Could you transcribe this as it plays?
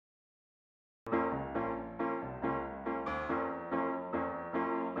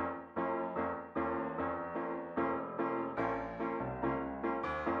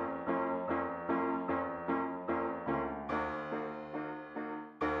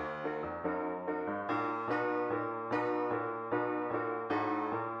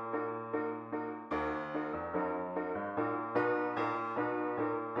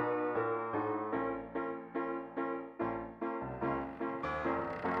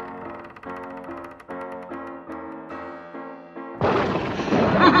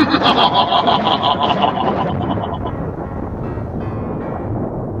Hey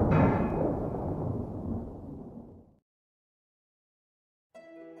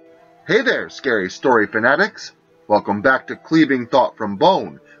there, scary story fanatics! Welcome back to Cleaving Thought from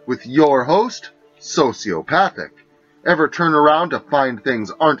Bone with your host, Sociopathic. Ever turn around to find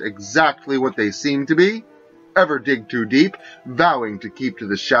things aren't exactly what they seem to be? Ever dig too deep, vowing to keep to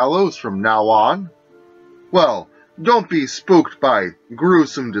the shallows from now on? Well, don't be spooked by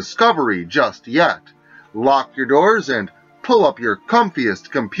gruesome discovery just yet. Lock your doors and pull up your comfiest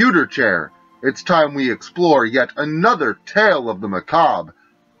computer chair. It's time we explore yet another tale of the macabre.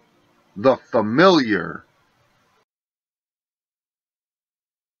 The Familiar.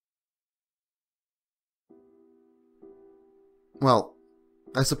 Well,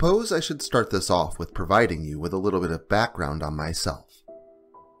 I suppose I should start this off with providing you with a little bit of background on myself.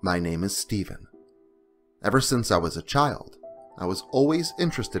 My name is Stephen. Ever since I was a child, I was always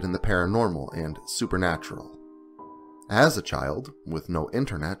interested in the paranormal and supernatural. As a child, with no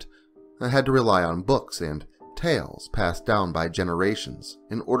internet, I had to rely on books and tales passed down by generations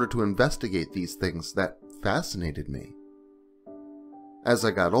in order to investigate these things that fascinated me. As I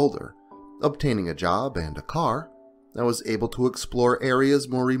got older, obtaining a job and a car, I was able to explore areas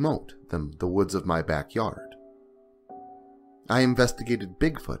more remote than the woods of my backyard. I investigated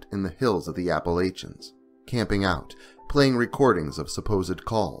Bigfoot in the hills of the Appalachians, camping out, playing recordings of supposed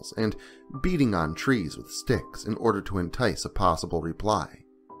calls, and beating on trees with sticks in order to entice a possible reply.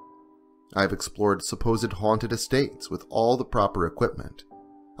 I've explored supposed haunted estates with all the proper equipment.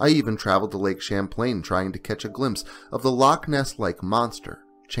 I even traveled to Lake Champlain trying to catch a glimpse of the Loch Ness-like monster,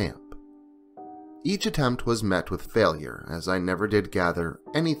 Champ. Each attempt was met with failure, as I never did gather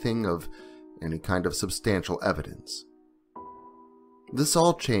anything of any kind of substantial evidence. This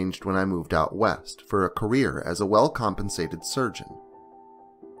all changed when I moved out west for a career as a well-compensated surgeon.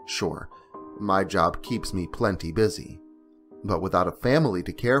 Sure, my job keeps me plenty busy, but without a family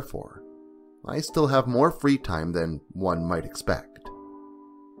to care for, I still have more free time than one might expect.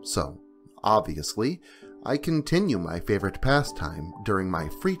 So, obviously, I continue my favorite pastime during my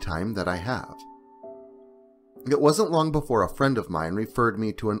free time that I have. It wasn't long before a friend of mine referred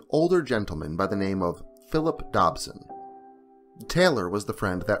me to an older gentleman by the name of Philip Dobson. Taylor was the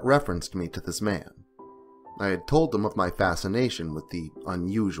friend that referenced me to this man. I had told him of my fascination with the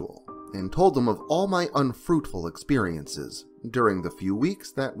unusual, and told him of all my unfruitful experiences during the few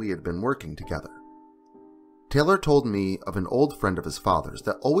weeks that we had been working together. Taylor told me of an old friend of his father's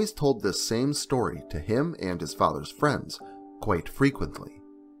that always told this same story to him and his father's friends quite frequently.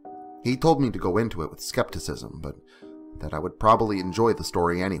 He told me to go into it with skepticism, but that I would probably enjoy the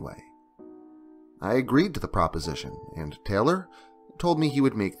story anyway. I agreed to the proposition, and Taylor told me he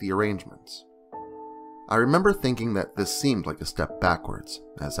would make the arrangements. I remember thinking that this seemed like a step backwards,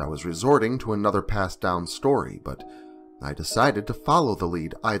 as I was resorting to another passed-down story, but I decided to follow the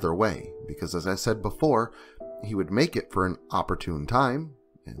lead either way, because as I said before, he would make it for an opportune time,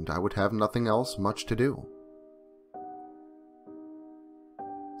 and I would have nothing else much to do.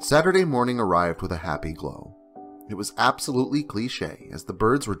 Saturday morning arrived with a happy glow. It was absolutely cliché, as the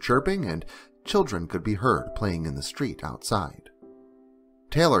birds were chirping and children could be heard playing in the street outside.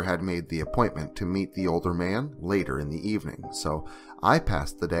 Taylor had made the appointment to meet the older man later in the evening, so I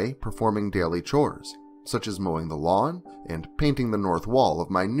passed the day performing daily chores, such as mowing the lawn and painting the north wall of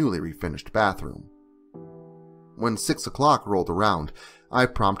my newly refinished bathroom. When 6 o'clock rolled around, I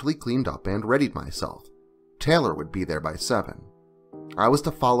promptly cleaned up and readied myself. Taylor would be there by 7. I was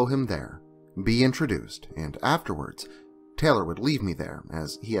to follow him there, be introduced, and afterwards, Taylor would leave me there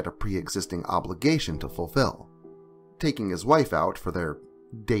as he had a pre-existing obligation to fulfill, taking his wife out for their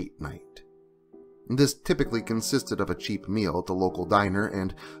date night. This typically consisted of a cheap meal at the local diner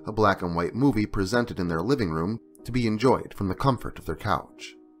and a black and white movie presented in their living room to be enjoyed from the comfort of their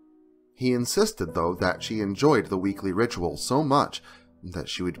couch. He insisted, though, that she enjoyed the weekly ritual so much that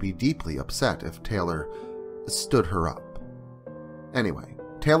she would be deeply upset if Taylor stood her up. Anyway,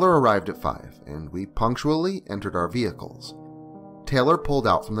 Taylor arrived at 5, and we punctually entered our vehicles. Taylor pulled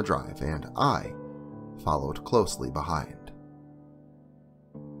out from the drive, and I followed closely behind.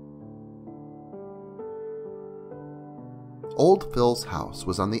 Old Phil's house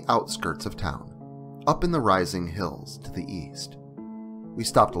was on the outskirts of town, up in the rising hills to the east. We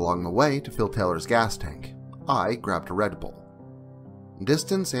stopped along the way to fill Taylor's gas tank. I grabbed a Red Bull.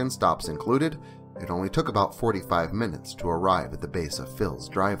 Distance and stops included, it only took about 45 minutes to arrive at the base of Phil's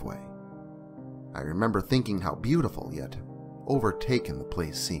driveway. I remember thinking how beautiful yet overtaken the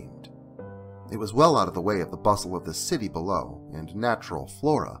place seemed. It was well out of the way of the bustle of the city below, and natural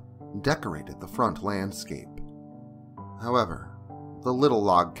flora decorated the front landscape. However, The little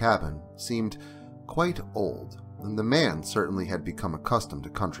log cabin seemed quite old, and the man certainly had become accustomed to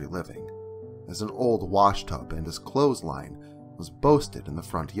country living, as an old washtub and his clothesline was boasted in the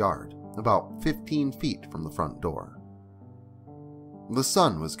front yard, about 15 feet from the front door. The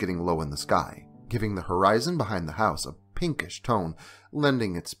sun was getting low in the sky, giving the horizon behind the house a pinkish tone,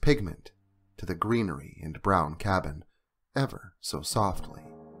 lending its pigment to the greenery and brown cabin ever so softly.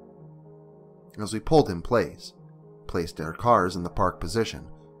 As we pulled in place, placed our cars in the park position,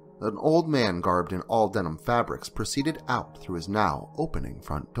 an old man garbed in all denim fabrics proceeded out through his now opening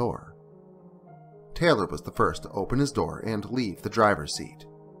front door. Taylor was the first to open his door and leave the driver's seat.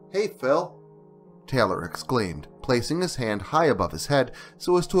 "Hey, Phil," Taylor exclaimed, placing his hand high above his head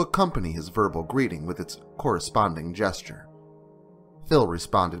so as to accompany his verbal greeting with its corresponding gesture. Phil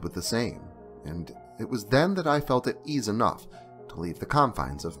responded with the same, and it was then that I felt at ease enough to leave the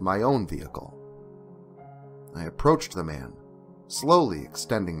confines of my own vehicle. I approached the man, slowly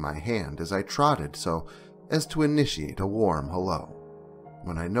extending my hand as I trotted so as to initiate a warm hello,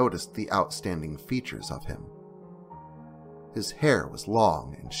 when I noticed the outstanding features of him. His hair was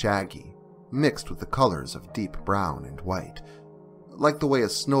long and shaggy, mixed with the colors of deep brown and white, like the way a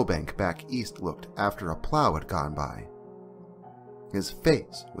snowbank back east looked after a plow had gone by. His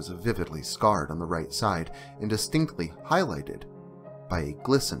face was vividly scarred on the right side and distinctly highlighted by a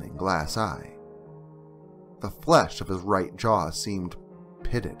glistening glass eye. The flesh of his right jaw seemed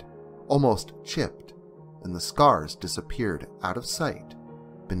pitted, almost chipped, and the scars disappeared out of sight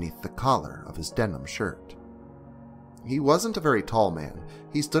beneath the collar of his denim shirt. He wasn't a very tall man.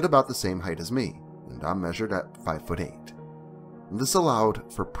 He stood about the same height as me, and I'm measured at 5'8". This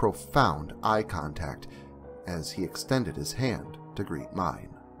allowed for profound eye contact as he extended his hand to greet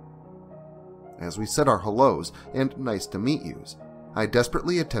mine. As we said our hellos and nice to meet yous, I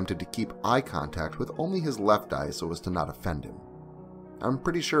desperately attempted to keep eye contact with only his left eye so as to not offend him. I'm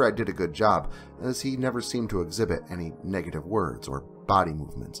pretty sure I did a good job, as he never seemed to exhibit any negative words or body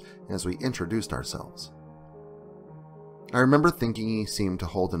movements as we introduced ourselves. I remember thinking he seemed to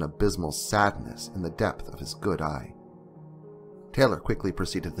hold an abysmal sadness in the depth of his good eye. Taylor quickly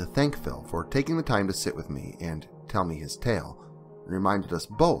proceeded to thank Phil for taking the time to sit with me and tell me his tale, and reminded us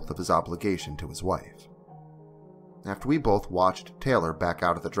both of his obligation to his wife. After we both watched Taylor back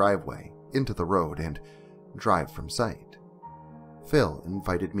out of the driveway, into the road, and drive from sight, Phil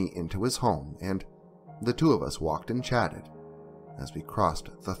invited me into his home, and the two of us walked and chatted as we crossed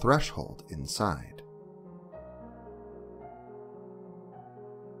the threshold inside.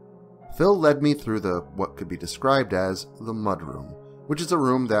 Phil led me through what could be described as the mudroom, which is a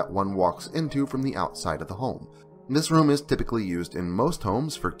room that one walks into from the outside of the home. This room is typically used in most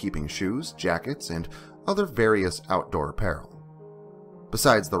homes for keeping shoes, jackets, and other various outdoor apparel.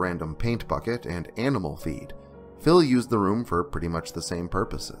 Besides the random paint bucket and animal feed, Phil used the room for pretty much the same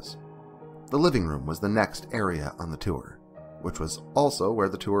purposes. The living room was the next area on the tour, which was also where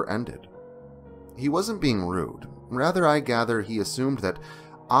the tour ended. He wasn't being rude. Rather, I gather he assumed that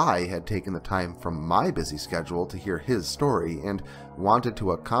I had taken the time from my busy schedule to hear his story and wanted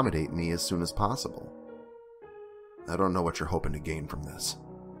to accommodate me as soon as possible. "I don't know what you're hoping to gain from this,"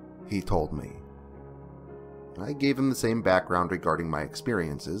 he told me. I gave him the same background regarding my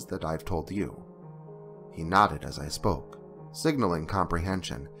experiences that I've told you. He nodded as I spoke, signaling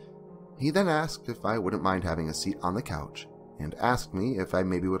comprehension. He then asked if I wouldn't mind having a seat on the couch, and asked me if I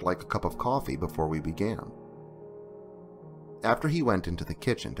maybe would like a cup of coffee before we began. After he went into the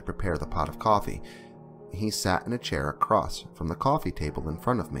kitchen to prepare the pot of coffee, he sat in a chair across from the coffee table in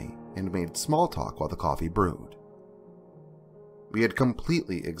front of me and made small talk while the coffee brewed. We had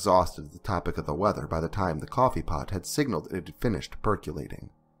completely exhausted the topic of the weather by the time the coffee pot had signaled it had finished percolating.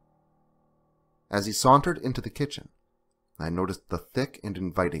 As he sauntered into the kitchen, I noticed the thick and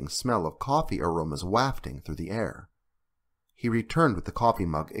inviting smell of coffee aromas wafting through the air. He returned with the coffee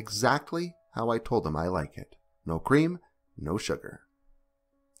mug exactly how I told him I like it. No cream, no sugar.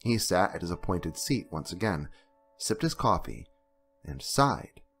 He sat at his appointed seat once again, sipped his coffee, and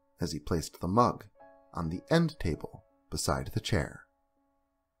sighed as he placed the mug on the end table beside the chair.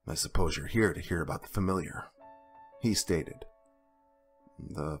 "I suppose you're here to hear about the familiar," he stated.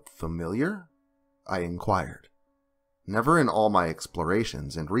 "The familiar?" I inquired. Never in all my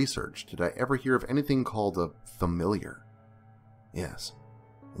explorations and research did I ever hear of anything called a familiar. Yes,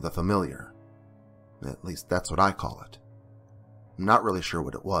 the familiar. At least that's what I call it. I'm not really sure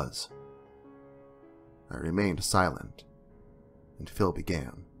what it was. I remained silent, and Phil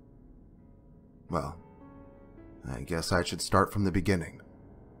began. "Well, I guess I should start from the beginning.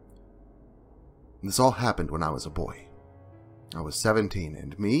 This all happened when I was a boy. I was 17,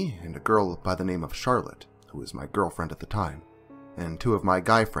 and me and a girl by the name of Charlotte, who was my girlfriend at the time, and two of my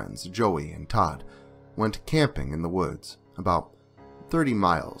guy friends, Joey and Todd, went camping in the woods about 30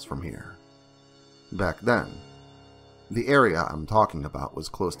 miles from here. Back then, the area I'm talking about was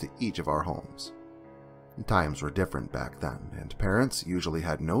close to each of our homes. Times were different back then, and parents usually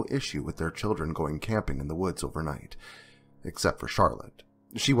had no issue with their children going camping in the woods overnight, except for Charlotte.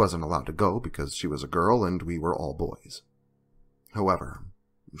 She wasn't allowed to go because she was a girl and we were all boys. However,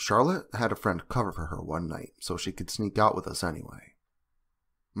 Charlotte had a friend cover for her one night so she could sneak out with us anyway.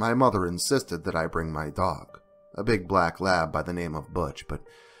 My mother insisted that I bring my dog, a big black lab by the name of Butch, but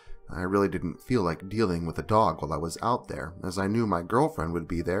I really didn't feel like dealing with a dog while I was out there, as I knew my girlfriend would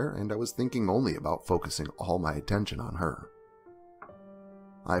be there and I was thinking only about focusing all my attention on her.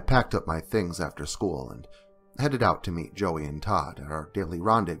 I packed up my things after school and headed out to meet Joey and Todd at our daily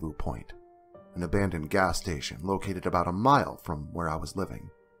rendezvous point, an abandoned gas station located about a mile from where I was living.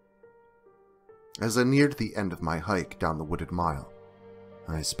 As I neared the end of my hike down the wooded mile,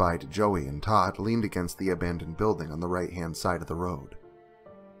 I spied Joey and Todd leaned against the abandoned building on the right-hand side of the road.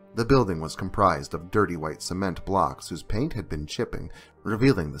 The building was comprised of dirty white cement blocks whose paint had been chipping,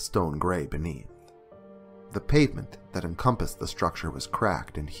 revealing the stone gray beneath. The pavement that encompassed the structure was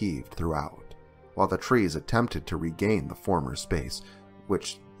cracked and heaved throughout, while the trees attempted to regain the former space,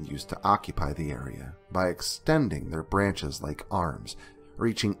 which used to occupy the area, by extending their branches like arms,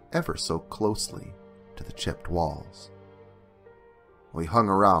 reaching ever so closely to the chipped walls. We hung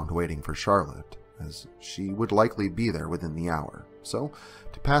around waiting for Charlotte, as she would likely be there within the hour, so,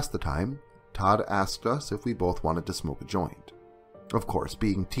 to pass the time, Todd asked us if we both wanted to smoke a joint. Of course,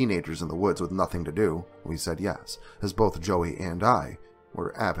 being teenagers in the woods with nothing to do, we said yes, as both Joey and I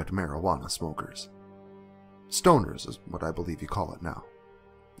were avid marijuana smokers. Stoners is what I believe you call it now.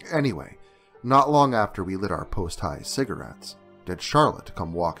 Anyway, not long after we lit our post-high cigarettes, did Charlotte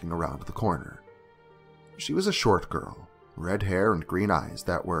come walking around the corner. She was a short girl, red hair and green eyes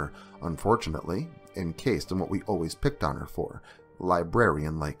that were, unfortunately, encased in what we always picked on her for,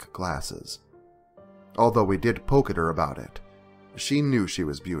 librarian-like glasses. Although we did poke at her about it, she knew she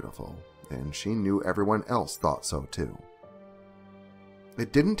was beautiful, and she knew everyone else thought so too.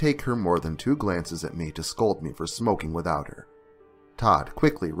 It didn't take her more than 2 glances at me to scold me for smoking without her. Todd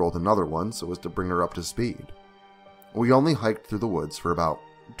quickly rolled another one so as to bring her up to speed. We only hiked through the woods for about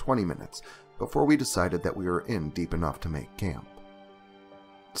 20 minutes before we decided that we were in deep enough to make camp.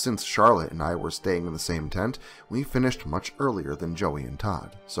 Since Charlotte and I were staying in the same tent, we finished much earlier than Joey and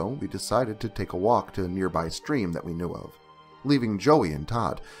Todd, so we decided to take a walk to a nearby stream that we knew of, leaving Joey and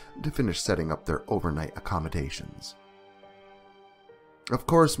Todd to finish setting up their overnight accommodations. Of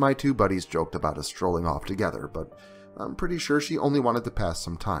course, my 2 buddies joked about us strolling off together, but I'm pretty sure she only wanted to pass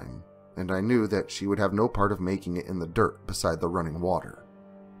some time, and I knew that she would have no part of making it in the dirt beside the running water.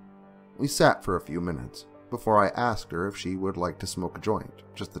 We sat for a few minutes before I asked her if she would like to smoke a joint,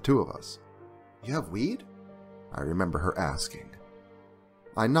 just the 2 of us. "You have weed?" I remember her asking.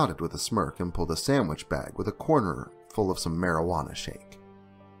 I nodded with a smirk and pulled a sandwich bag with a corner full of some marijuana shake.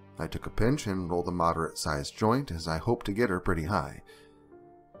 I took a pinch and rolled a moderate-sized joint as I hoped to get her pretty high.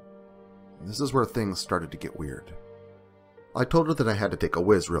 This is where things started to get weird. I told her that I had to take a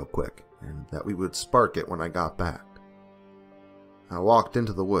whiz real quick, and that we would spark it when I got back. I walked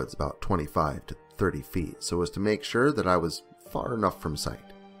into the woods about 25 to 30 feet so as to make sure that I was far enough from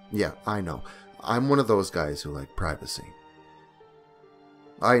sight. Yeah, I know, I'm one of those guys who like privacy.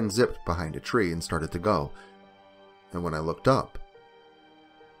 I unzipped behind a tree and started to go, and when I looked up,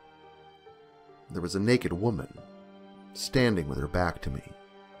 there was a naked woman standing with her back to me,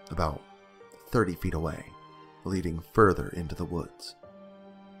 about 30 feet away, leading further into the woods.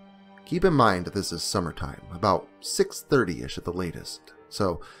 Keep in mind that this is summertime, about 6:30-ish at the latest,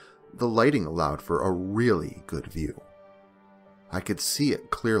 so the lighting allowed for a really good view. I could see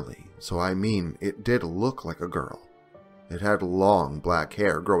it clearly, so I mean it did look like a girl. It had long black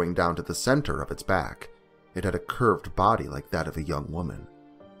hair growing down to the center of its back. It had a curved body like that of a young woman.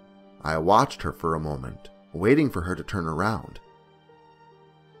 I watched her for a moment, waiting for her to turn around,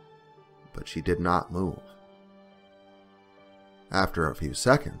 but she did not move. After a few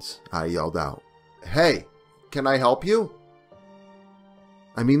seconds, I yelled out, "Hey, can I help you?"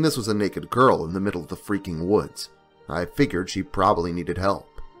 I mean, this was a naked girl in the middle of the freaking woods. I figured she probably needed help.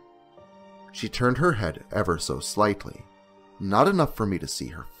 She turned her head ever so slightly, not enough for me to see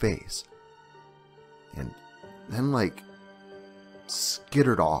her face, and then,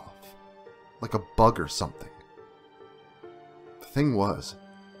 skittered off, like a bug or something. The thing was,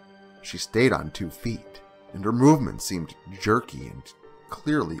 she stayed on 2 feet, and her movement seemed jerky and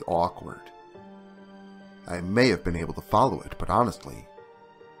clearly awkward. I may have been able to follow it, but honestly,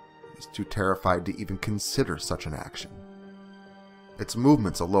 I was too terrified to even consider such an action. Its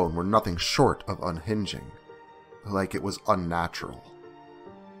movements alone were nothing short of unhinging, like it was unnatural.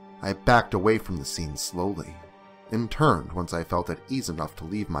 I backed away from the scene slowly, and turned once I felt at ease enough to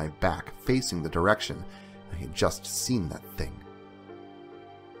leave my back facing the direction I had just seen that thing.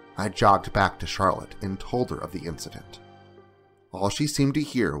 I jogged back to Charlotte and told her of the incident. All she seemed to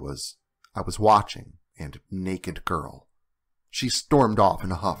hear was, "I was watching," and "naked girl." She stormed off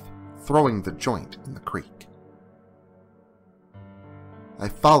in a huff, throwing the joint in the creek. I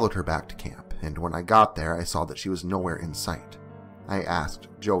followed her back to camp, and when I got there I saw that she was nowhere in sight. I asked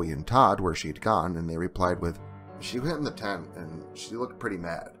Joey and Todd where she had gone, and they replied with, "She went in the tent, and she looked pretty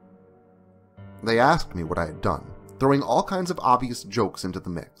mad." They asked me what I had done, throwing all kinds of obvious jokes into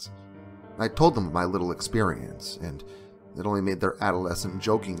the mix. I told them of my little experience, and it only made their adolescent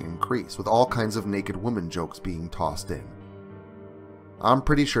joking increase, with all kinds of naked woman jokes being tossed in. I'm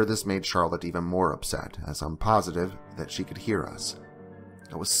pretty sure this made Charlotte even more upset, as I'm positive that she could hear us.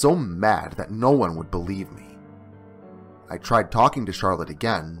 I was so mad that no one would believe me. I tried talking to Charlotte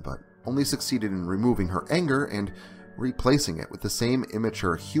again, but only succeeded in removing her anger and replacing it with the same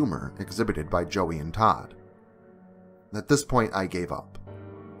immature humor exhibited by Joey and Todd. At this point I gave up,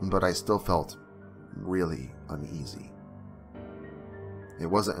 but I still felt really uneasy. It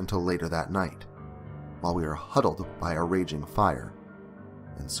wasn't until later that night, while we were huddled by a raging fire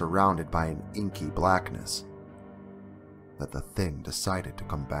and surrounded by an inky blackness, that the thing decided to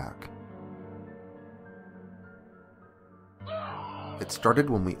come back. It started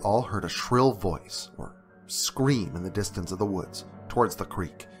when we all heard a shrill voice, or scream, in the distance of the woods, towards the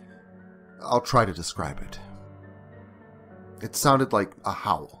creek. I'll try to describe it. It sounded like a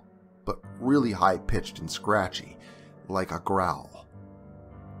howl, but really high-pitched and scratchy, like a growl.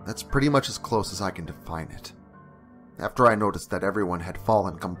 That's pretty much as close as I can define it. After I noticed that everyone had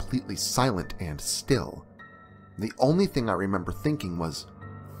fallen completely silent and still, the only thing I remember thinking was,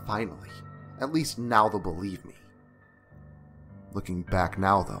 finally, at least now they'll believe me. Looking back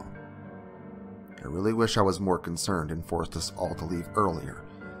now, though, I really wish I was more concerned and forced us all to leave earlier,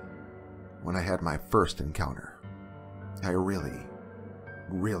 when I had my first encounter. I really,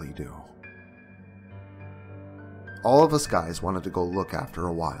 really do. All of us guys wanted to go look after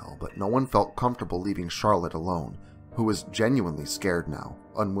a while, but no one felt comfortable leaving Charlotte alone, who was genuinely scared now,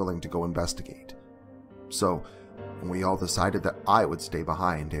 unwilling to go investigate. So, we all decided that I would stay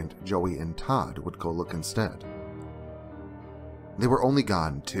behind and Joey and Todd would go look instead. They were only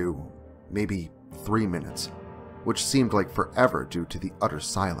gone 2, maybe 3 minutes, which seemed like forever due to the utter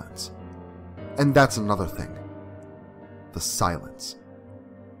silence. And that's another thing. The silence.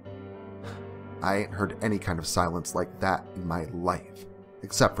 I ain't heard any kind of silence like that in my life,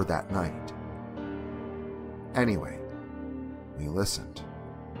 except for that night. Anyway, we listened.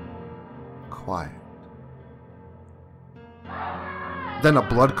 Quiet. Then a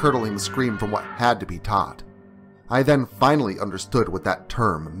blood-curdling scream from what had to be Todd. I then finally understood what that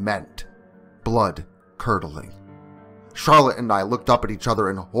term meant. Blood-curdling. Charlotte and I looked up at each other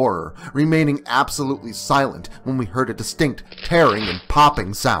in horror, remaining absolutely silent when we heard a distinct tearing and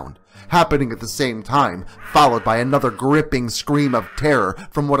popping sound, happening at the same time, followed by another gripping scream of terror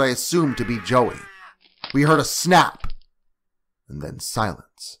from what I assumed to be Joey. We heard a snap, and then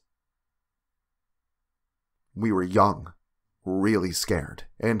silence. We were young, really scared,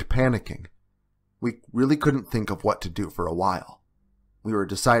 and panicking. We really couldn't think of what to do for a while. We were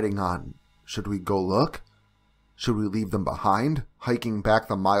deciding on, should we go look? Should we leave them behind, hiking back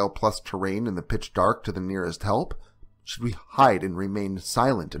the mile-plus terrain in the pitch dark to the nearest help? Should we hide and remain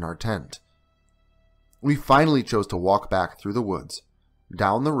silent in our tent? We finally chose to walk back through the woods,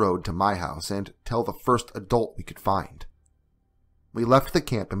 down the road to my house, and tell the first adult we could find. We left the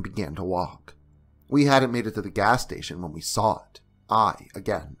camp and began to walk. We hadn't made it to the gas station when we saw it.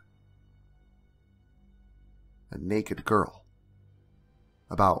 Again. A naked girl.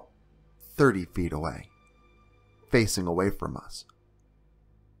 About 30 feet away. Facing away from us.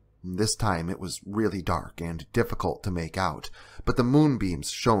 This time it was really dark and difficult to make out, but the moonbeams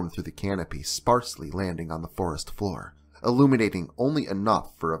shone through the canopy, sparsely landing on the forest floor, illuminating only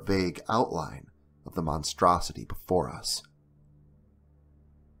enough for a vague outline of the monstrosity before us.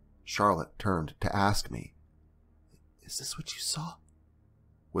 Charlotte turned to ask me, "Is this what you saw?"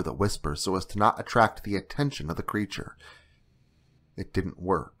 with a whisper so as to not attract the attention of the creature. It didn't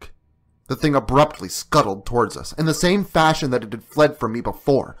work. The thing abruptly scuttled towards us, in the same fashion that it had fled from me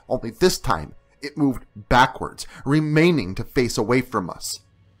before, only this time it moved backwards, remaining to face away from us.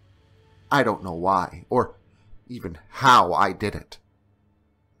 I don't know why, or even how I did it,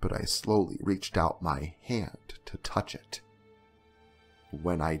 but I slowly reached out my hand to touch it.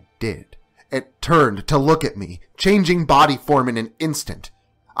 When I did, It turned to look at me, changing body form in an instant.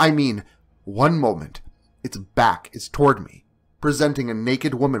 I mean, one moment, its back is toward me, presenting a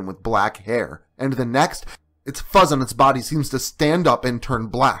naked woman with black hair, and the next, its fuzz on its body seems to stand up and turn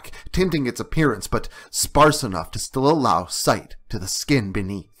black, tinting its appearance, but sparse enough to still allow sight to the skin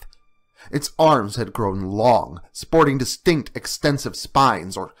beneath. Its arms had grown long, sporting distinct extensive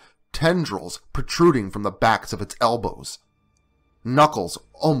spines or tendrils protruding from the backs of its elbows. Knuckles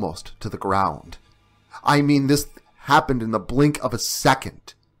almost to the ground. I mean, this happened in the blink of a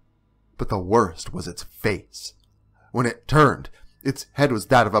second. But the worst was its face. When it turned, its head was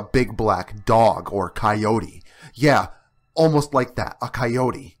that of a big black dog or coyote. Yeah, almost like that, a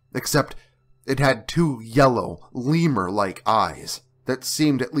coyote. Except it had two yellow, lemur-like eyes that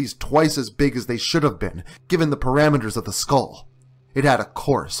seemed at least twice as big as they should have been, given the parameters of the skull. It had a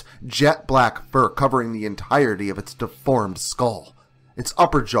coarse, jet-black fur covering the entirety of its deformed skull. Its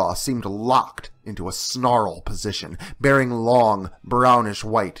upper jaw seemed locked into a snarl position, bearing long,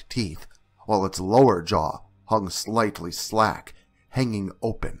 brownish-white teeth, while its lower jaw hung slightly slack, hanging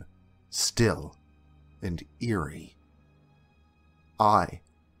open, still, and eerie. I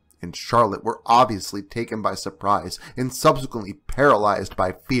and Charlotte were obviously taken by surprise and subsequently paralyzed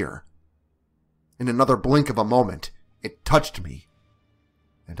by fear. In another blink of a moment, it touched me,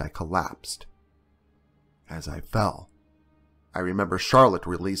 and I collapsed. As I fell, I remember Charlotte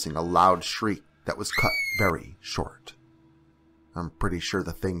releasing a loud shriek that was cut very short. I'm pretty sure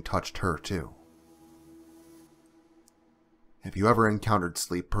the thing touched her too. Have you ever encountered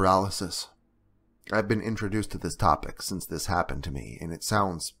sleep paralysis? I've been introduced to this topic since this happened to me, and it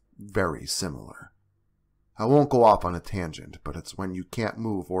sounds very similar. I won't go off on a tangent, but it's when you can't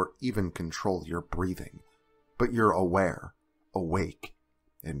move or even control your breathing, but you're aware, awake,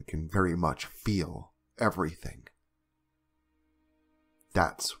 and can very much feel everything.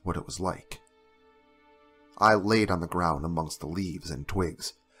 That's what it was like. I laid on the ground amongst the leaves and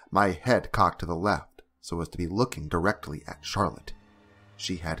twigs, my head cocked to the left so as to be looking directly at Charlotte.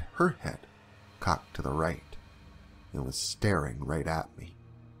 She had her head cocked to the right and was staring right at me.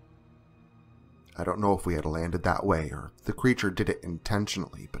 I don't know if we had landed that way or if the creature did it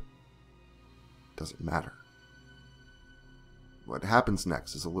intentionally, but it doesn't matter. What happens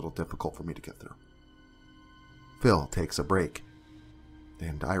next is a little difficult for me to get through. Phil takes a break,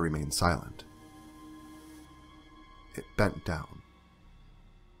 and I remain silent. It bent down,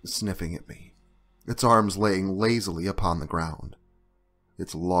 sniffing at me, its arms laying lazily upon the ground.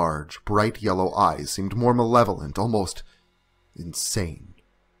 Its large, bright yellow eyes seemed more malevolent, almost insane.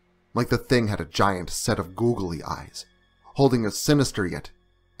 Like the thing had a giant set of googly eyes, holding a sinister yet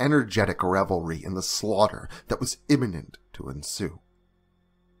energetic revelry in the slaughter that was imminent to ensue.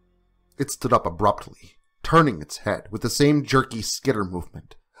 It stood up abruptly, turning its head with the same jerky skitter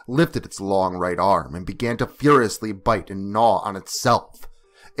movement, lifted its long right arm, and began to furiously bite and gnaw on itself.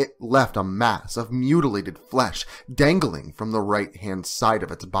 It left a mass of mutilated flesh dangling from the right-hand side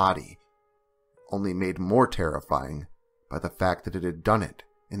of its body, only made more terrifying by the fact that it had done it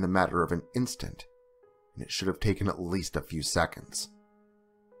in the matter of an instant, and it should have taken at least a few seconds.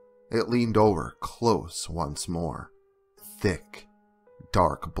 It leaned over close once more, thick,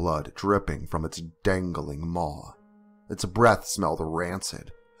 dark blood dripping from its dangling maw. Its breath smelled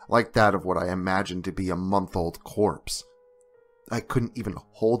rancid, like that of what I imagined to be a month-old corpse. I couldn't even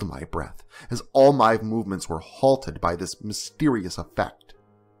hold my breath, as all my movements were halted by this mysterious effect.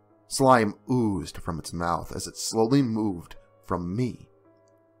 Slime oozed from its mouth as it slowly moved from me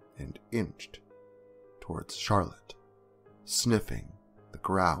and inched towards Charlotte, sniffing the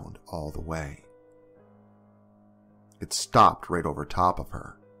ground all the way. It stopped right over top of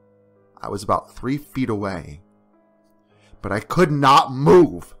her. I was about 3 feet away, but I could not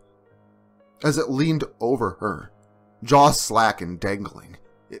move. As it leaned over her, jaw slack and dangling,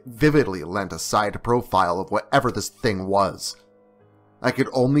 it vividly lent a side profile of whatever this thing was. I could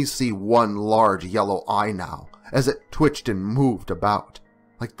only see one large yellow eye now, as it twitched and moved about,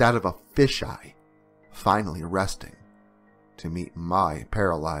 like that of a fisheye, finally resting to meet my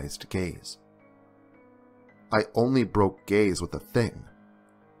paralyzed gaze. I only broke gaze with the thing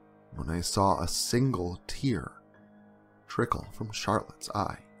when I saw a single tear trickle from Charlotte's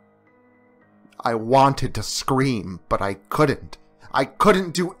eye. I wanted to scream, but I couldn't. I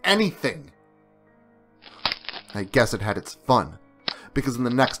couldn't do anything. I guess it had its fun, because in the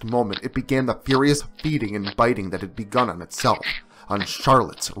next moment it began the furious feeding and biting that had begun on itself, on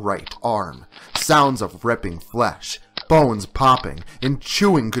Charlotte's right arm. Sounds of ripping flesh, bones popping, and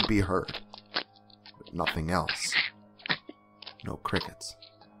chewing could be heard. But nothing else. No crickets.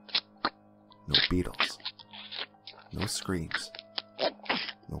 No beetles. No screams.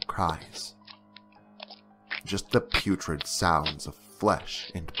 No cries. just the putrid sounds of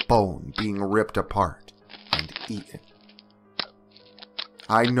flesh and bone being ripped apart and eaten.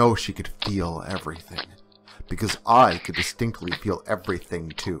 I know she could feel everything, because I could distinctly feel everything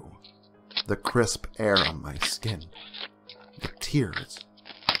too. The crisp air on my skin, the tears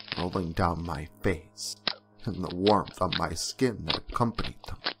rolling down my face, and the warmth on my skin that accompanied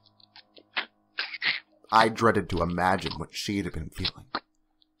them. I dreaded to imagine what she'd have been feeling.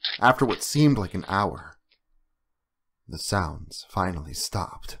 After what seemed like an hour, the sounds finally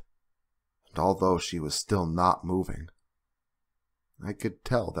stopped, and although she was still not moving, I could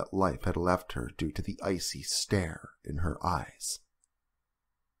tell that life had left her due to the icy stare in her eyes.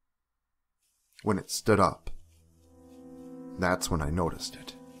 When it stood up, that's when I noticed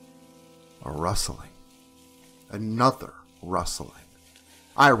it. A rustling. Another rustling.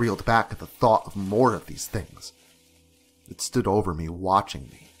 I reeled back at the thought of more of these things. It stood over me, watching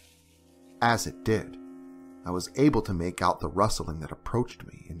me. As it did, I was able to make out the rustling that approached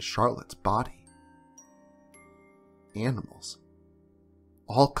me in Charlotte's body. Animals.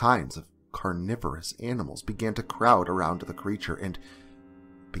 All kinds of carnivorous animals began to crowd around the creature and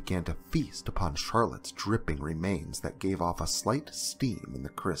began to feast upon Charlotte's dripping remains that gave off a slight steam in the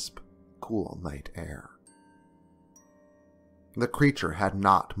crisp, cool night air. The creature had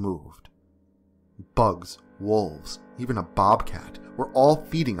not moved. Bugs, wolves, even a bobcat were all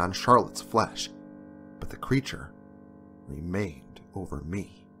feeding on Charlotte's flesh, but the creature remained over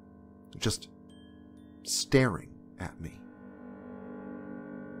me, just staring at me.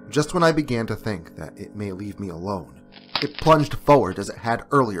 Just when I began to think that it may leave me alone, it plunged forward as it had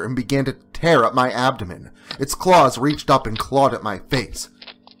earlier and began to tear at my abdomen. Its claws reached up and clawed at my face.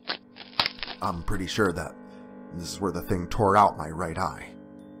 I'm pretty sure that this is where the thing tore out my right eye.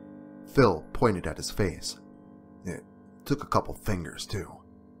 Phil pointed at his face. It took a couple fingers, too.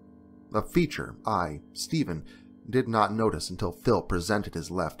 A feature I, Stephen, did not notice until Phil presented his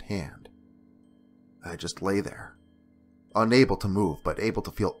left hand. I just lay there, unable to move, but able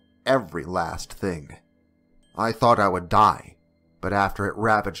to feel every last thing. I thought I would die, but after it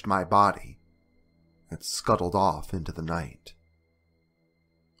ravaged my body, it scuttled off into the night.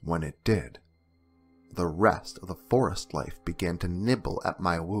 When it did, the rest of the forest life began to nibble at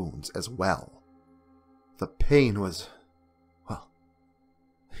my wounds as well. The pain was, well,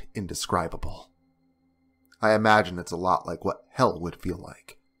 indescribable. I imagine it's a lot like what hell would feel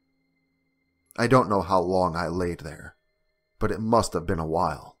like. I don't know how long I laid there, but it must have been a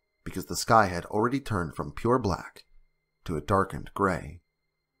while, because the sky had already turned from pure black to a darkened gray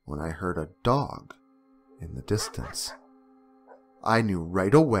when I heard a dog in the distance. I knew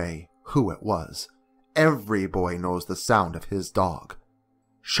right away who it was. Every boy knows the sound of his dog.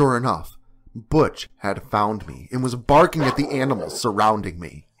 Sure enough, Butch had found me and was barking at the animals surrounding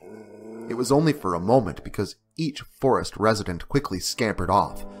me. It was only for a moment because each forest resident quickly scampered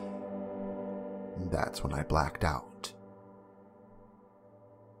off. That's when I blacked out.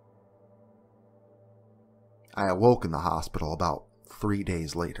 I awoke in the hospital about 3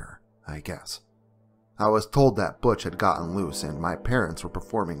 days later, I guess. I was told that Butch had gotten loose and my parents were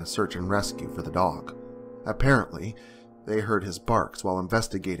performing a search and rescue for the dog. Apparently, they heard his barks while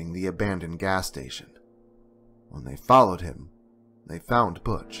investigating the abandoned gas station. When they followed him, they found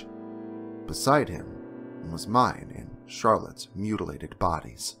Butch. Beside him was mine and Charlotte's mutilated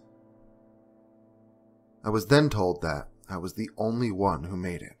bodies. I was then told that I was the only one who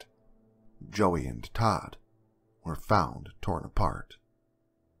made it. Joey and Todd were found torn apart,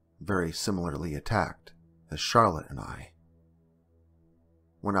 very similarly attacked as Charlotte and I.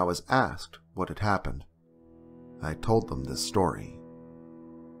 When I was asked what had happened, I told them this story.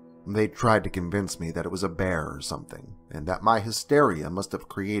 They tried to convince me that it was a bear or something, and that my hysteria must have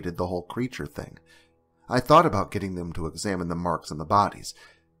created the whole creature thing. I thought about getting them to examine the marks on the bodies,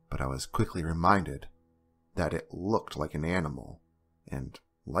 but I was quickly reminded that it looked like an animal, and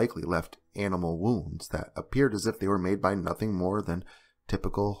likely left animal wounds that appeared as if they were made by nothing more than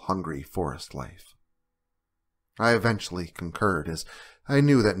typical hungry forest life. I eventually concurred, as I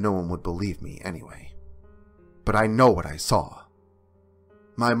knew that no one would believe me anyway. But I know what I saw.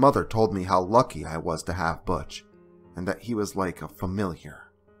 My mother told me how lucky I was to have Butch, and that he was like a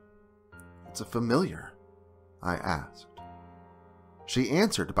familiar. "It's a familiar?" I asked. She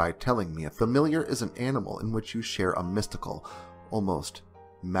answered by telling me a familiar is an animal in which you share a mystical, almost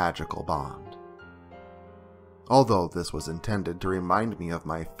magical bond. Although this was intended to remind me of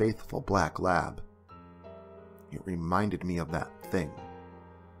my faithful black lab, it reminded me of that thing,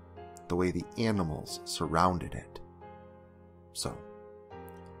 the way the animals surrounded it. So,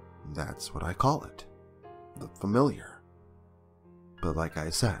 that's what I call it, the familiar. But like I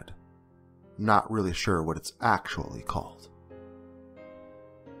said, not really sure what it's actually called.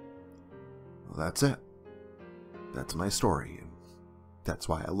 Well, that's it. That's my story, and that's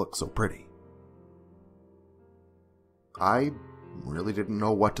why I look so pretty. I really didn't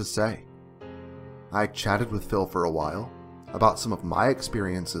know what to say. I chatted with Phil for a while, about some of my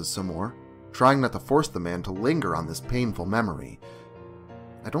experiences some more, trying not to force the man to linger on this painful memory.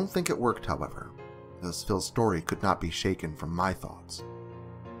 I don't think it worked, however, as Phil's story could not be shaken from my thoughts.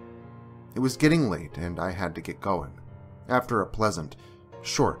 It was getting late, and I had to get going. After a pleasant,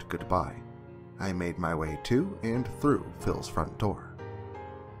 short goodbye, I made my way to and through Phil's front door.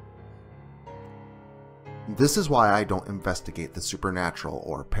 This is why I don't investigate the supernatural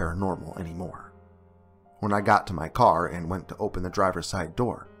or paranormal anymore. When I got to my car and went to open the driver's side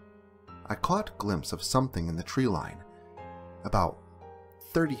door, I caught a glimpse of something in the tree line, about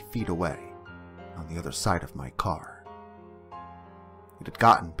 30 feet away, on the other side of my car. It had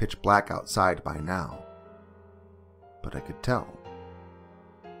gotten pitch black outside by now, but I could tell.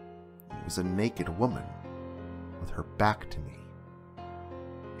 It was a naked woman with her back to me.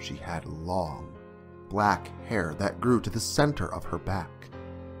 She had long, black hair that grew to the center of her back.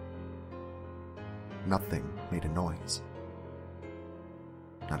 Nothing made a noise.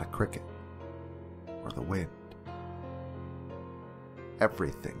 Not a cricket or the wind.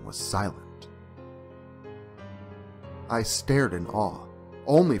 Everything was silent. I stared in awe,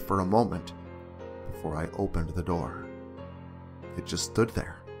 only for a moment, before I opened the door. It just stood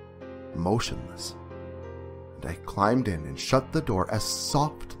there, motionless, and I climbed in and shut the door as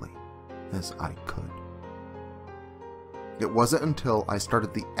softly as I could. It wasn't until I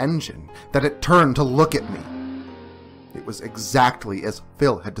started the engine that it turned to look at me. It was exactly as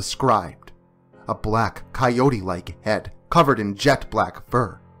Phil had described. A black, coyote-like head covered in jet black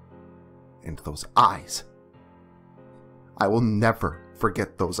fur. And those eyes. I will never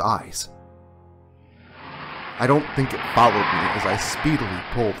forget those eyes. I don't think it followed me as I speedily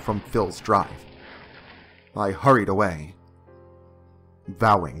pulled from Phil's drive. I hurried away,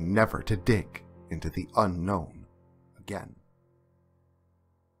 vowing never to dig into the unknown again.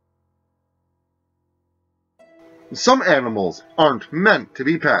 Some animals aren't meant to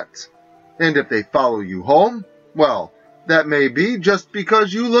be pets, and if they follow you home, well, that may be just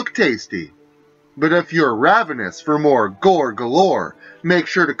because you look tasty. But if you're ravenous for more gore galore, make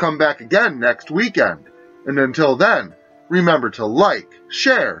sure to come back again next weekend. And until then, remember to like,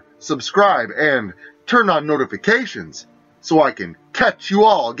 share, subscribe, and turn on notifications so I can catch you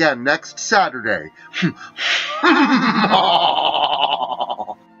all again next Saturday.